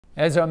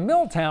As a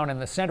mill town in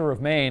the center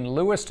of Maine,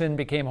 Lewiston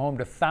became home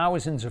to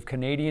thousands of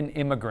Canadian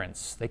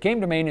immigrants. They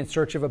came to Maine in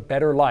search of a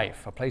better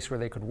life, a place where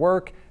they could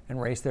work and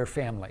raise their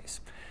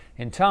families.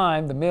 In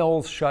time, the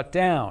mills shut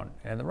down,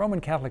 and the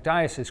Roman Catholic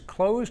Diocese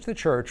closed the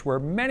church where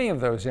many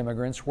of those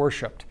immigrants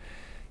worshiped.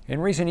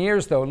 In recent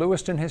years, though,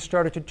 Lewiston has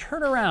started to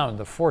turn around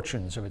the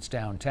fortunes of its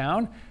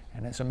downtown,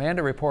 and as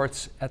Amanda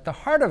reports, at the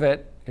heart of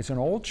it is an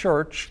old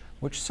church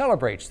which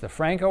celebrates the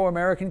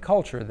Franco-American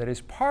culture that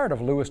is part of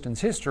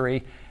Lewiston's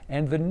history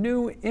and the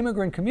new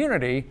immigrant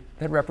community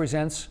that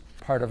represents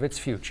part of its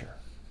future.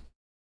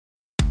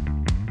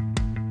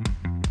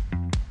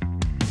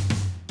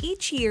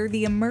 Each year,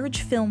 the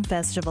Emerge Film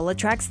Festival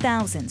attracts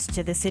thousands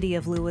to the city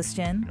of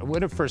Lewiston.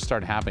 When it first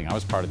started happening, I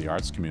was part of the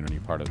arts community,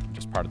 part of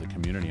the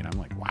community, and I'm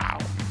like, wow,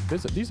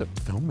 these are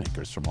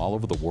filmmakers from all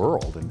over the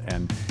world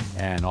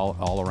and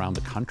all around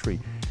the country.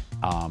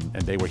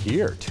 And they were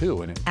here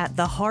too. At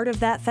the heart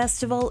of that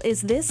festival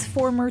is this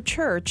former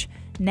church,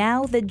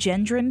 now the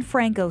Gendron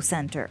Franco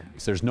Center.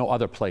 There's no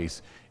other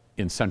place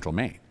in central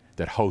Maine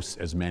that hosts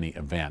as many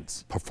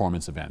events,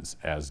 performance events,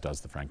 as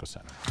does the Franco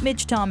Center.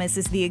 Mitch Thomas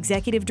is the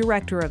executive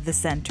director of the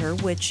center,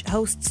 which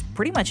hosts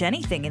pretty much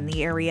anything in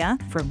the area,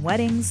 from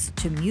weddings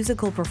to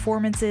musical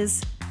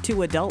performances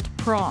to adult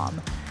prom.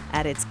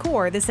 At its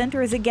core, the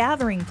center is a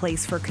gathering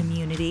place for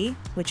community,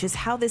 which is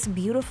how this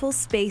beautiful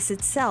space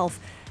itself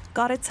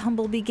got its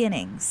humble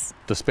beginnings.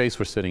 The space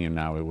we're sitting in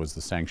now, it was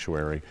the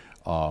sanctuary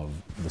of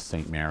the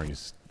St.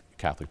 Mary's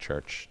Catholic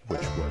Church,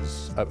 which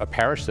was a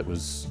parish that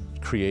was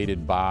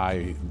created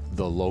by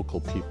the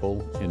local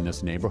people in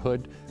this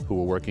neighborhood who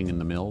were working in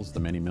the mills, the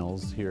many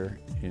mills here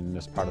in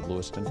this part of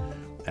Lewiston,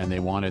 and they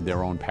wanted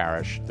their own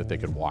parish that they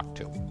could walk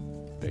to,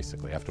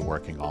 basically, after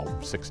working all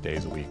 6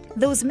 days a week.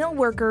 Those mill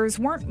workers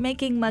weren't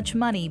making much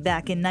money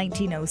back in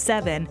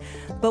 1907,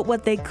 but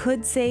what they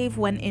could save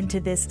went into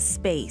this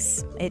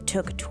space. It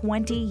took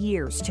 20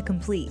 years to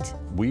complete.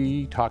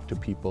 We talked to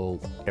people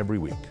every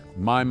week.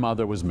 My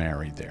mother was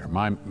married there.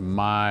 My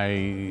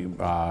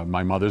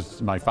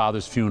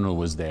father's funeral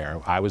was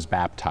there. I was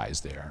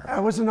baptized there. I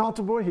was an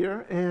altar boy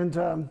here, and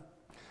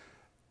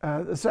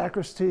the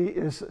sacristy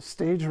is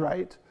stage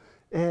right,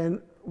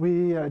 and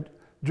we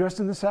dressed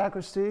in the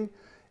sacristy.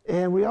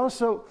 And I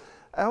also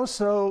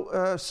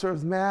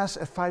served Mass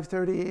at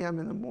 5:30 a.m.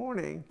 in the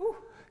morning. Ooh.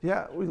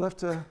 Yeah, I left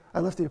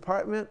the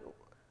apartment,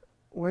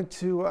 went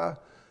to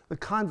the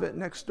convent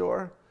next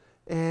door,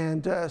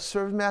 and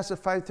served Mass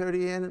at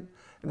 5:30 a.m.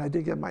 And I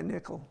did get my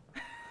nickel.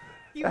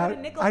 You got a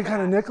nickel? I got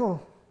a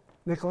nickel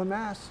in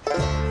Mass.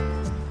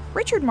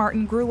 Richard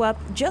Martin grew up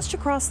just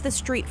across the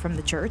street from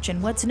the church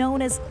in what's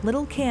known as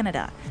Little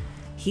Canada.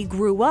 He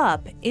grew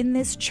up in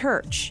this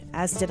church,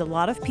 as did a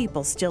lot of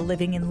people still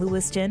living in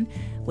Lewiston,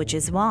 which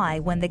is why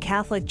when the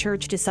Catholic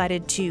Church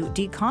decided to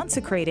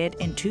deconsecrate it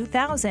in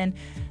 2000,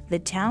 the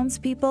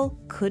townspeople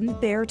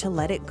couldn't bear to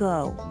let it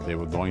go. They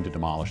were going to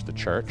demolish the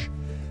church.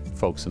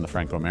 Folks in the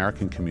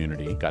Franco-American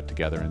community got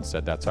together and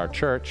said, that's our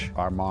church.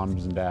 Our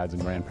moms and dads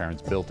and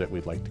grandparents built it.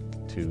 We'd like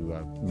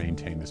to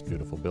maintain this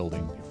beautiful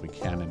building if we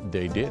can. And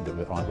they did,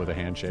 with a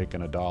handshake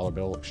and a dollar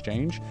bill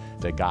exchange.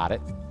 They got it.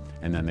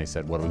 And then they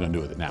said, what are we going to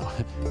do with it now?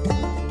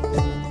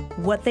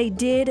 What they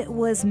did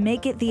was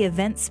make it the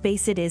event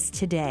space it is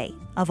today.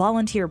 A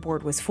volunteer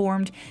board was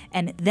formed,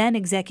 and then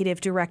Executive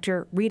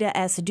Director Rita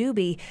S.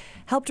 Doobie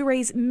helped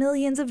raise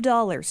millions of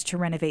dollars to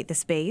renovate the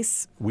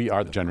space. We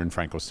are the Gendron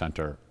Franco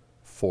Center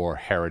for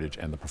Heritage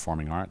and the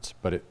Performing Arts,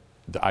 but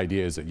the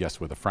idea is that, yes,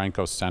 we're the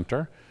Franco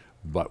Center,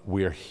 but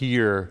we're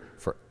here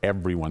for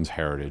everyone's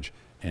heritage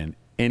and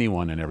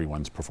anyone and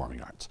everyone's performing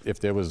arts. If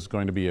there was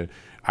going to be an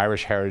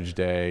Irish Heritage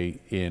Day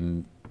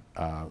in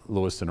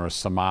Lewiston or a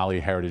Somali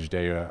Heritage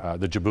Day,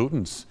 the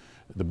Djiboutins,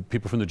 the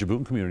people from the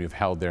Djibouti community have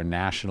held their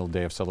national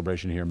day of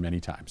celebration here many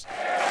times.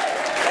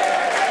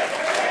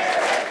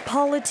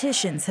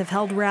 Politicians have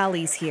held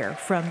rallies here,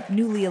 from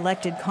newly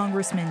elected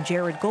Congressman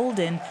Jared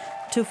Golden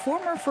to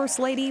former First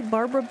Lady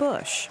Barbara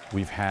Bush.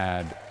 We've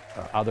had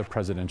other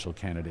presidential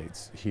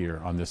candidates here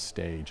on this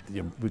stage.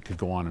 We could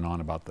go on and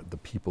on about the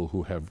people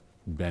who have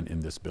been in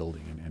this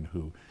building and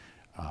who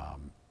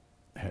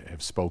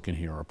have spoken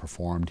here or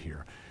performed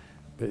here.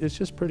 But it's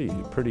just pretty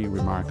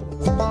remarkable.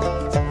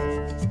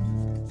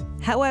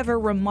 However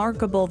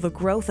remarkable the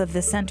growth of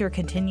the center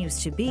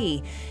continues to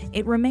be,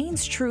 it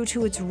remains true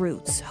to its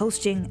roots,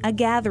 hosting a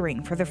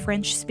gathering for the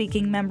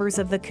French-speaking members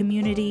of the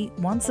community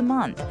once a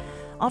month,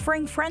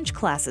 offering French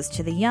classes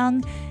to the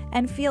young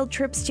and field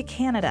trips to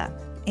Canada.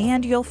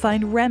 And you'll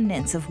find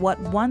remnants of what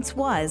once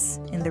was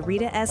in the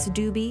Rita S.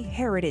 Doobie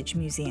Heritage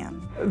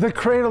Museum. The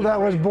cradle that I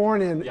was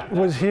born in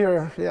was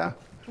here, yeah.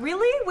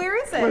 Really?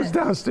 Where is it? It was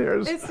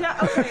downstairs. It's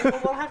not, okay,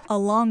 well, we'll have to...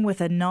 Along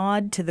with a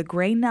nod to the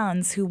gray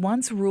nuns who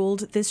once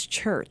ruled this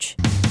church.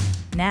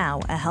 Now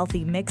a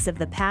healthy mix of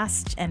the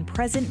past and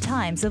present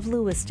times of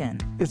Lewiston.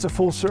 It's a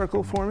full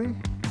circle for me.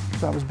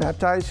 So I was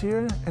baptized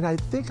here, and I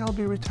think I'll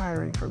be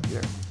retiring from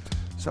here.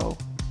 So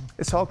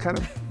it's all kind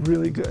of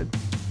really good.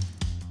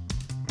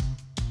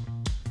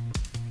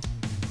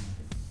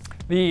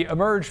 The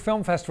Emerge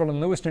Film Festival in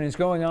Lewiston is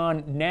going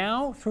on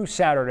now through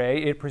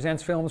Saturday. It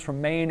presents films from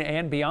Maine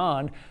and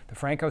beyond. The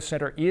Franco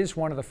Center is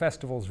one of the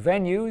festival's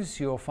venues.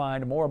 You'll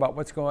find more about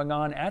what's going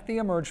on at the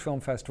Emerge Film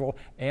Festival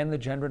and the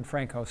Gendron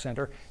Franco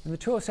Center in the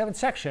 207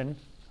 section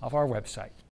of our website.